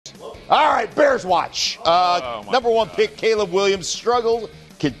All right, Bears watch. Number one pick, Caleb Williams, struggle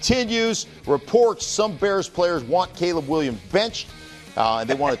continues. Reports some Bears players want Caleb Williams benched. And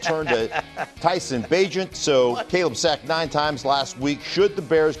they want to turn to Tyson Bagent. So Caleb sacked 9 times last week. Should the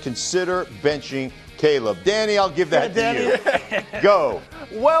Bears consider benching Caleb? Danny, I'll give that to you. Go.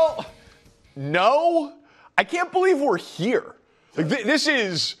 Well, no. I can't believe we're here. Like, this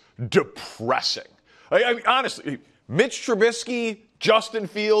is depressing. I mean, honestly, Mitch Trubisky, Justin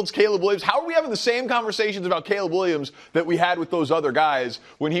Fields, Caleb Williams. How are we having the same conversations about Caleb Williams that we had with those other guys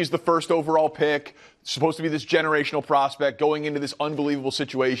when he's the first overall pick, supposed to be this generational prospect, going into this unbelievable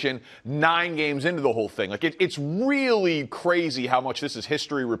situation, 9 games into the whole thing? Like, it's really crazy how much this is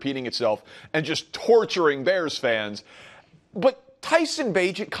history repeating itself and just torturing Bears fans. But Tyson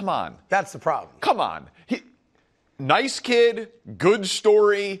Bagent, come on. That's the problem. Come on. Nice kid, good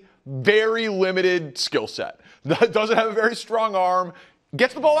story, very limited skill set. Doesn't have a very strong arm,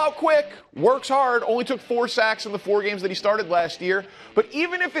 gets the ball out quick, works hard, only took 4 sacks in the 4 games that he started last year. But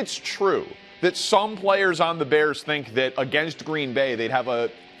even if it's true that some players on the Bears think that against Green Bay they'd have a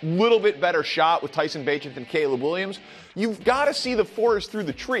little bit better shot with Tyson Bagent than Caleb Williams, you've got to see the forest through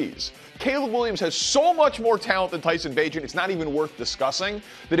the trees. Caleb Williams has so much more talent than Tyson Bagent, it's not even worth discussing,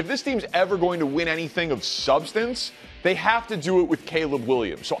 that if this team's ever going to win anything of substance, they have to do it with Caleb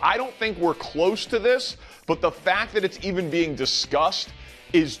Williams. So I don't think we're close to this, but the fact that it's even being discussed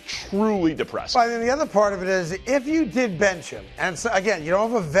is truly depressing. Well, and the other part of it is, if you did bench him, and so, again, you don't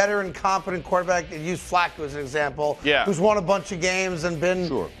have a veteran, competent quarterback, use Flacco as an example, who's won a bunch of games and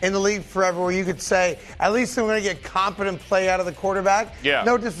been in the league forever, where you could say, at least I'm going to get competent play out of the quarterback.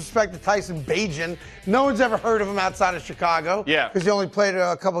 No disrespect to Tyson Bagent. No one's ever heard of him outside of Chicago. Because he only played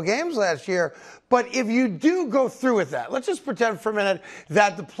a couple games last year. But if you do go through with that, let's just pretend for a minute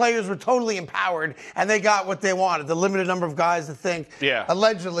that the players were totally empowered and they got what they wanted, the limited number of guys that think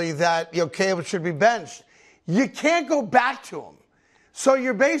allegedly that Caleb should be benched. You can't go back to him. So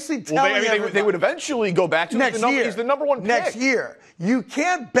you're basically telling they would eventually go back to him. He's the number one pick. Next year. You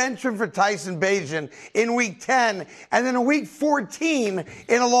can't bench him for Tyson Bagent in week 10 and then in week 14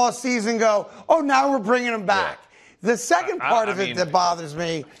 in a lost season go, oh, now we're bringing him back. The second part of it that bothers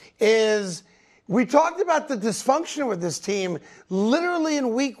me is we talked about the dysfunction with this team literally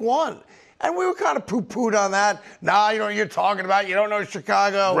in week 1. And we were kind of poo-pooed on that. Nah, you know what you're talking about. You don't know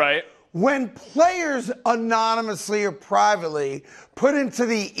Chicago. Right. When players anonymously or privately put into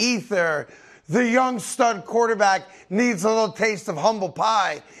the ether, the young stud quarterback needs a little taste of humble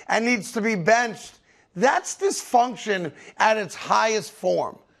pie and needs to be benched, that's dysfunction at its highest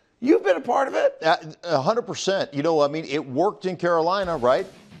form. You've been a part of it. 100%. You know, I mean, it worked in Carolina, right?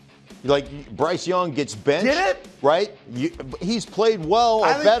 Like, Bryce Young gets benched. Did it? Right? He's played well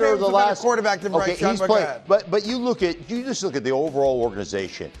or better the last. Better quarterback than Bryce Young. He's played, but you just look at the overall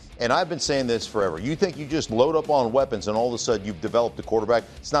organization, and I've been saying this forever. You think you just load up on weapons and all of a sudden you've developed a quarterback?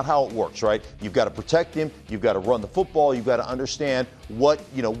 It's not how it works, right? You've got to protect him. You've got to run the football. You've got to understand what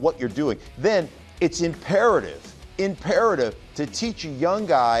you're doing. Then it's imperative to teach a young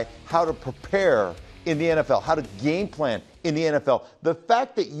guy how to prepare in the NFL, how to game plan in the NFL. The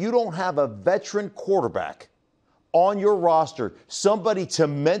fact that you don't have a veteran quarterback on your roster, somebody to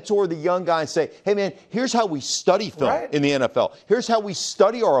mentor the young guy and say, hey, man, here's how we study film in the NFL. Here's how we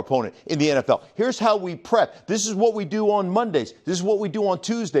study our opponent in the NFL. Here's how we prep. This is what we do on Mondays. This is what we do on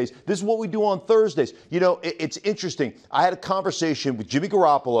Tuesdays. This is what we do on Thursdays. You know, it's interesting. I had a conversation with Jimmy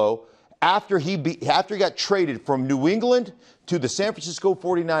Garoppolo after he got traded from New England to the San Francisco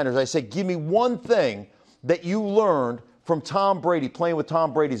 49ers. I said, give me one thing that you learned from Tom Brady, playing with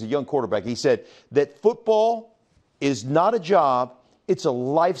Tom Brady as a young quarterback. He said that football is not a job, it's a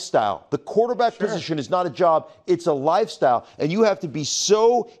lifestyle. The quarterback position is not a job, it's a lifestyle. And you have to be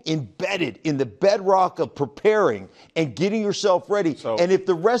so embedded in the bedrock of preparing and getting yourself ready. And if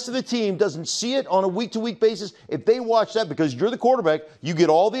the rest of the team doesn't see it on a week-to-week basis, if they watch that, because you're the quarterback, you get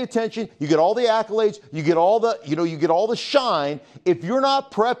all the attention, you get all the accolades, you get all the shine. If you're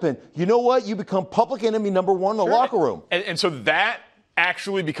not prepping, you know what? You become public enemy number 1 in the locker room. And so that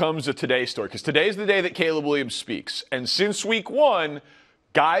actually becomes a today story, because today's the day that Caleb Williams speaks. And since week 1,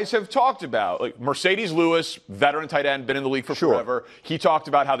 guys have talked about, like Mercedes Lewis, veteran tight end, been in the league for forever. He talked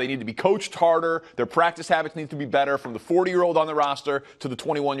about how they need to be coached harder. Their practice habits need to be better, from the 40-year-old on the roster to the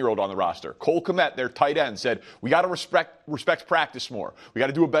 21-year-old on the roster. Cole Kmet, their tight end, said, we got to respect practice more. We got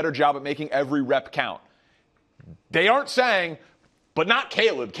to do a better job at making every rep count. They aren't saying, but not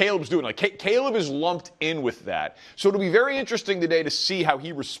Caleb. Caleb's doing Caleb is lumped in with that. So it'll be very interesting today to see how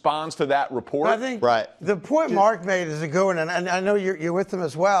he responds to that report. I think the point Mark made is a good one, and I know you're with him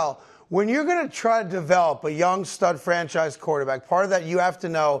as well. when you're going to try to develop a young stud franchise quarterback, part of that you have to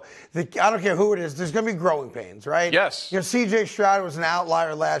know that, I don't care who it is, there's going to be growing pains, right? Yes. You know, C.J. Stroud was an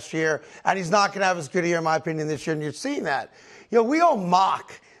outlier last year, and he's not going to have as good a year, in my opinion, this year, and you're seeing that. You know, we all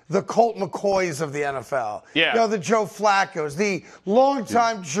mock the Colt McCoys of the NFL. Yeah. You know, the Joe Flaccos, the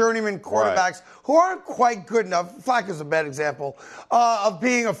longtime journeyman quarterbacks who aren't quite good enough. Flacco's a bad example of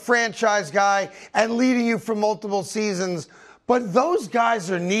being a franchise guy and leading you for multiple seasons. But those guys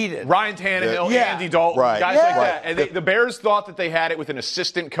are needed. Ryan Tannehill, Andy Dalton, guys like that. And the Bears thought that they had it with an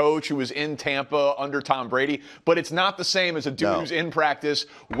assistant coach who was in Tampa under Tom Brady, but it's not the same as a dude who's in practice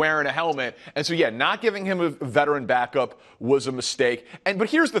wearing a helmet. And so, not giving him a veteran backup was a mistake. But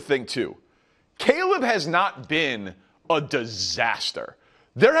here's the thing, too. Caleb has not been a disaster.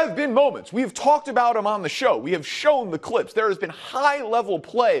 There have been moments. We've talked about him on the show. We have shown the clips. There has been high-level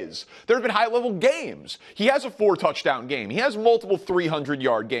plays. There have been high-level games. He has a 4-touchdown game. He has multiple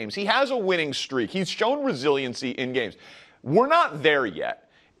 300-yard games. He has a winning streak. He's shown resiliency in games. We're not there yet.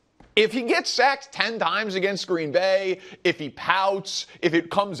 If he gets sacked 10 times against Green Bay, if he pouts, if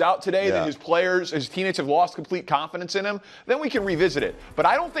it comes out today that his teammates have lost complete confidence in him, then we can revisit it. But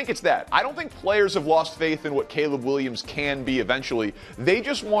I don't think it's that. I don't think players have lost faith in what Caleb Williams can be eventually. They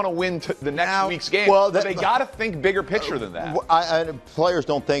just want to win the next week's game. Well, they got to think bigger picture than that. Players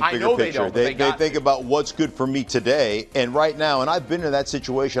don't think bigger picture. They think about what's good for me today and right now. And I've been in that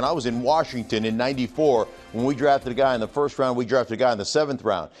situation. I was in Washington in '94 when we drafted a guy in the first round. We drafted a guy in the 7th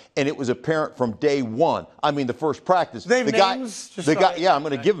round. And it was apparent from day one. I mean, the first practice. They have names? I'm going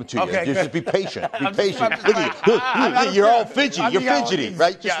to give them to you. Okay, just be patient. Be patient. Look at you. You're all fidgety. You're fidgety,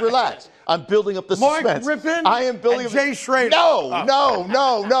 right? Just relax. I'm building up the suspense. Mark Rippon I am building and Jay Schrader. No.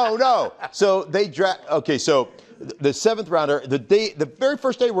 So they draft. Okay, so the 7th rounder, the very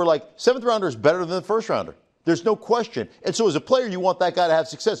first day, we're like, 7th rounder is better than the first rounder. There's no question. And so as a player, you want that guy to have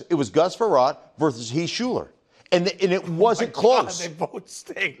success. It was Gus Frerotte versus Heath Schuler. And it wasn't close. God, they both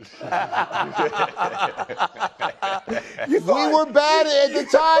stink. We were bad at the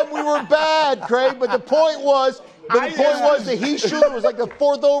time. We were bad, Craig. But the point was that Heath Schuler was like the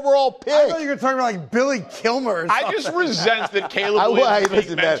 4th overall pick. I thought you were talking about like Billy Kilmer or something. I just resent that Caleb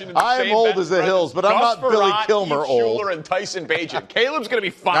Williams mentioned I am old as the hills, but I'm not Billy Kilmer old. Schuler and Tyson Bagent. Caleb's going to be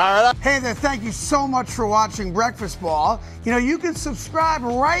fine. Right. Hey there, thank you so much for watching Breakfast Ball. You know, you can subscribe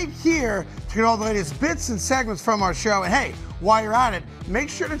right here to get all the latest bits and segments from our show. And hey, while you're at it, make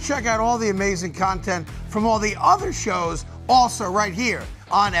sure to check out all the amazing content from all the other shows also right here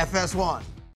on FS1.